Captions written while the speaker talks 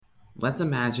Let's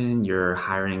imagine you're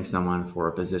hiring someone for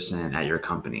a position at your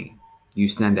company. You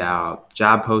send out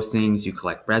job postings, you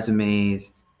collect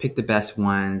resumes, pick the best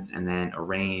ones, and then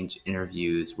arrange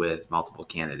interviews with multiple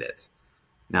candidates.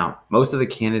 Now, most of the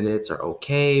candidates are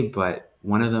okay, but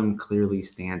one of them clearly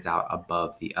stands out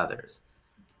above the others.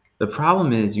 The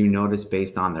problem is you notice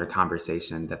based on their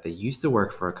conversation that they used to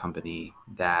work for a company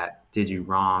that did you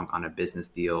wrong on a business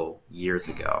deal years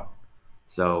ago.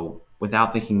 So,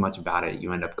 without thinking much about it,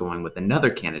 you end up going with another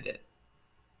candidate.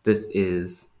 This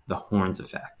is the Horns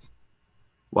effect.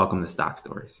 Welcome to Stock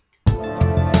Stories.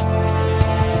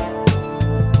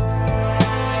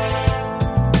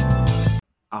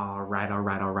 All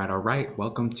right.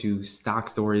 Welcome to Stock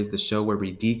Stories, the show where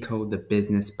we decode the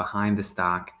business behind the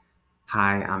stock.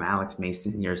 Hi, I'm Alex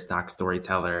Mason, your stock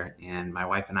storyteller, and my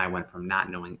wife and I went from not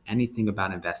knowing anything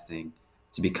about investing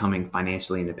to becoming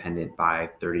financially independent by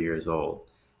 30 years old.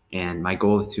 And my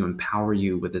goal is to empower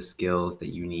you with the skills that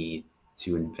you need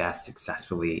to invest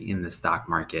successfully in the stock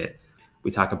market.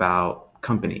 We talk about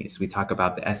companies, we talk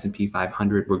about the S&P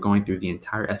 500. We're going through the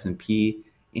entire S&P,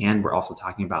 and we're also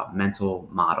talking about mental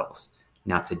models.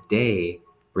 Now, today,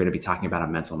 we're going to be talking about a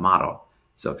mental model.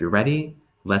 So if you're ready,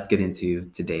 let's get into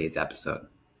today's episode.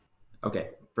 Okay,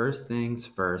 first things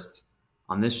first.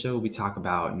 On this show, we talk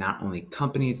about not only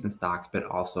companies and stocks, but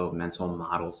also mental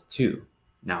models too.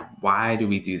 Now, why do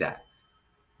we do that?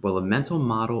 Well, a mental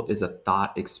model is a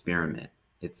thought experiment.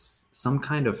 It's some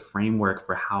kind of framework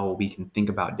for how we can think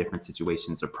about different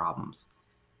situations or problems.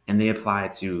 And they apply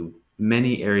to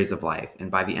many areas of life.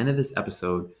 And by the end of this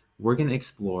episode, we're going to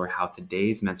explore how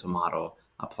today's mental model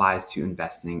applies to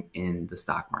investing in the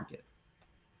stock market.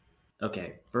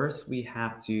 Okay, first we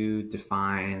have to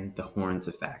define the Horns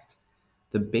effect.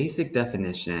 The basic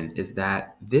definition is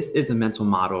that this is a mental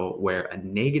model where a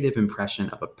negative impression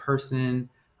of a person,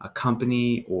 a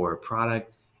company, or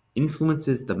product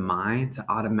influences the mind to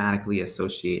automatically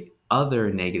associate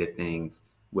other negative things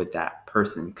with that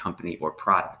person, company, or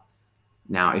product.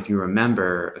 Now, if you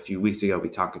remember, a few weeks ago, we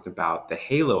talked about the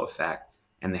halo effect,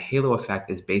 and the halo effect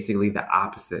is basically the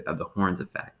opposite of the Horns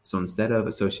effect. So instead of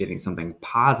associating something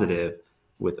positive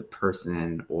with a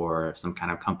person or some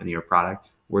kind of company or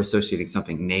product, we're associating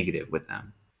something negative with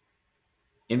them.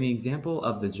 In the example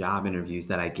of the job interviews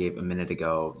that I gave a minute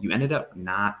ago, you ended up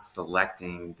not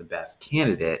selecting the best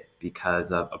candidate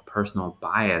because of a personal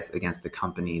bias against the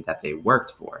company that they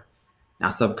worked for. Now,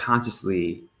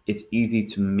 subconsciously, it's easy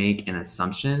to make an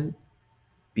assumption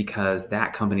because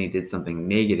that company did something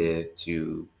negative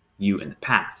to you in the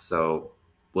past. So,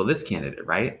 well, this candidate,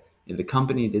 right? If the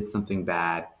company did something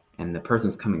bad and the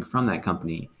person's coming from that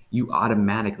company, you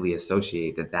automatically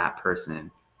associate that that person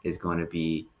is going to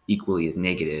be equally as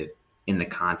negative in the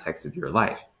context of your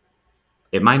life.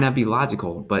 It might not be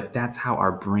logical, but that's how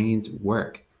our brains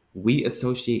work. We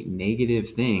associate negative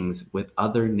things with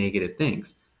other negative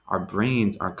things. Our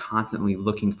brains are constantly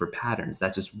looking for patterns.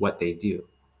 That's just what they do.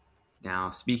 Now,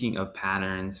 speaking of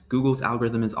patterns, Google's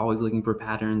algorithm is always looking for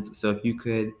patterns. So if you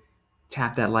could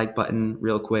tap that like button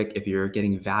real quick, if you're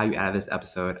getting value out of this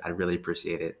episode, I'd really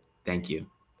appreciate it. Thank you.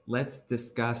 Let's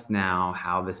discuss now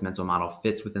how this mental model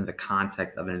fits within the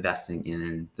context of investing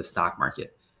in the stock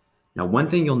market. Now, one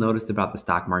thing you'll notice about the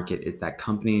stock market is that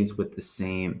companies with the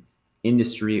same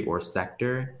industry or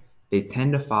sector, they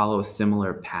tend to follow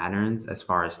similar patterns as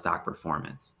far as stock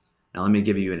performance. Now, let me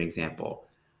give you an example.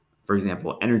 For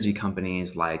example, energy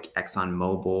companies like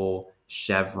ExxonMobil,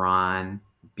 Chevron,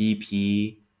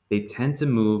 BP, they tend to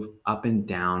move up and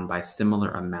down by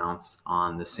similar amounts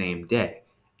on the same day.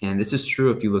 And this is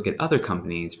true if you look at other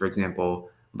companies. For example,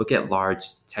 look at large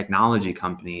technology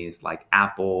companies like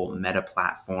Apple, Meta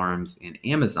Platforms, and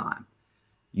Amazon.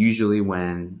 Usually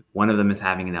when one of them is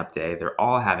having an up day, they're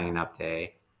all having an up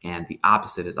day. And the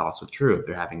opposite is also true. If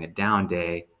they're having a down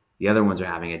day, the other ones are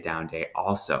having a down day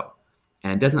also.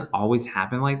 And it doesn't always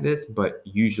happen like this, but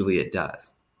usually it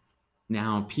does.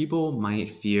 Now, people might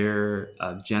fear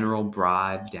a general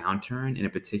broad downturn in a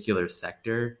particular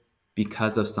sector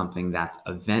because of something that's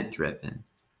event driven.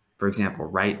 For example,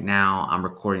 right now I'm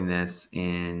recording this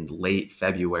in late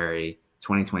February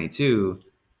 2022.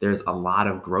 There's a lot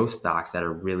of growth stocks that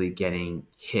are really getting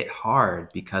hit hard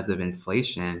because of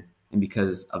inflation and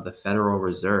because of the Federal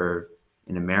Reserve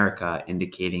in America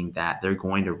indicating that they're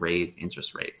going to raise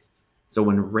interest rates. So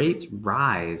when rates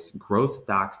rise, growth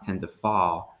stocks tend to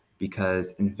fall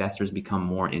because investors become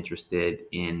more interested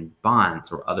in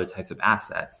bonds or other types of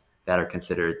assets that are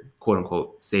considered quote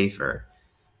unquote safer.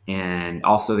 And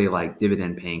also they like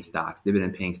dividend paying stocks.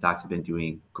 Dividend paying stocks have been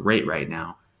doing great right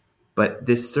now. But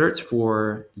this search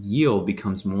for yield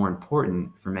becomes more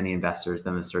important for many investors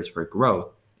than the search for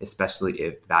growth. especially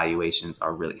if valuations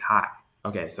are really high.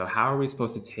 Okay, so how are we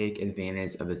supposed to take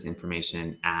advantage of this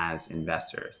information as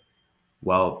investors?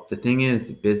 Well, the thing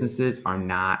is, businesses are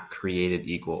not created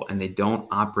equal and they don't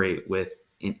operate with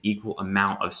an equal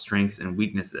amount of strengths and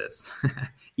weaknesses,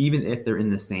 even if they're in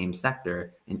the same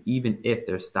sector and even if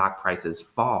their stock prices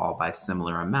fall by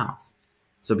similar amounts.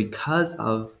 So, because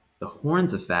of the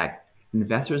Horns effect,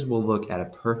 investors will look at a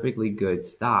perfectly good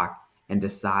stock and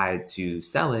decide to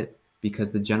sell it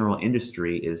because the general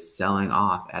industry is selling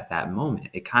off at that moment.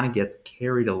 It kind of gets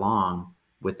carried along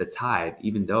with the tide,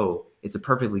 even though it's a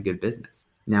perfectly good business.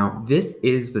 Now, this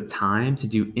is the time to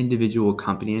do individual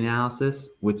company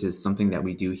analysis, which is something that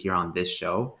we do here on this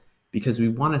show, because we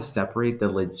want to separate the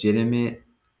legitimate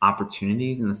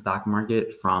opportunities in the stock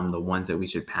market from the ones that we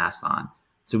should pass on.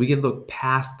 So we can look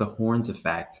past the Horns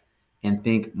effect and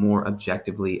think more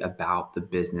objectively about the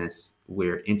business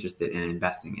we're interested in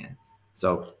investing in.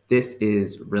 So this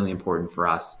is really important for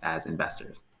us as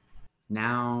investors.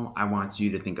 Now I want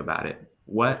you to think about it.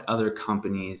 What other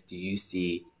companies do you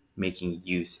see making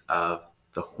use of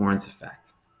the Horns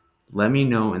effect? Let me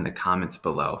know in the comments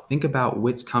below. Think about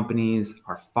which companies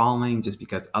are falling just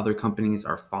because other companies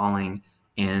are falling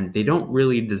and they don't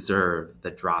really deserve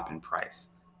the drop in price.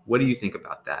 What do you think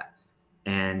about that?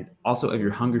 And also, if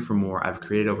you're hungry for more, I've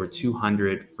created over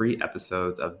 200 free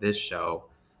episodes of this show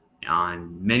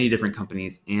on many different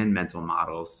companies and mental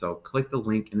models. So click the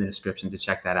link in the description to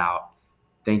check that out.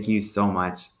 Thank you so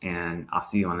much, and I'll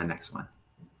see you on the next one.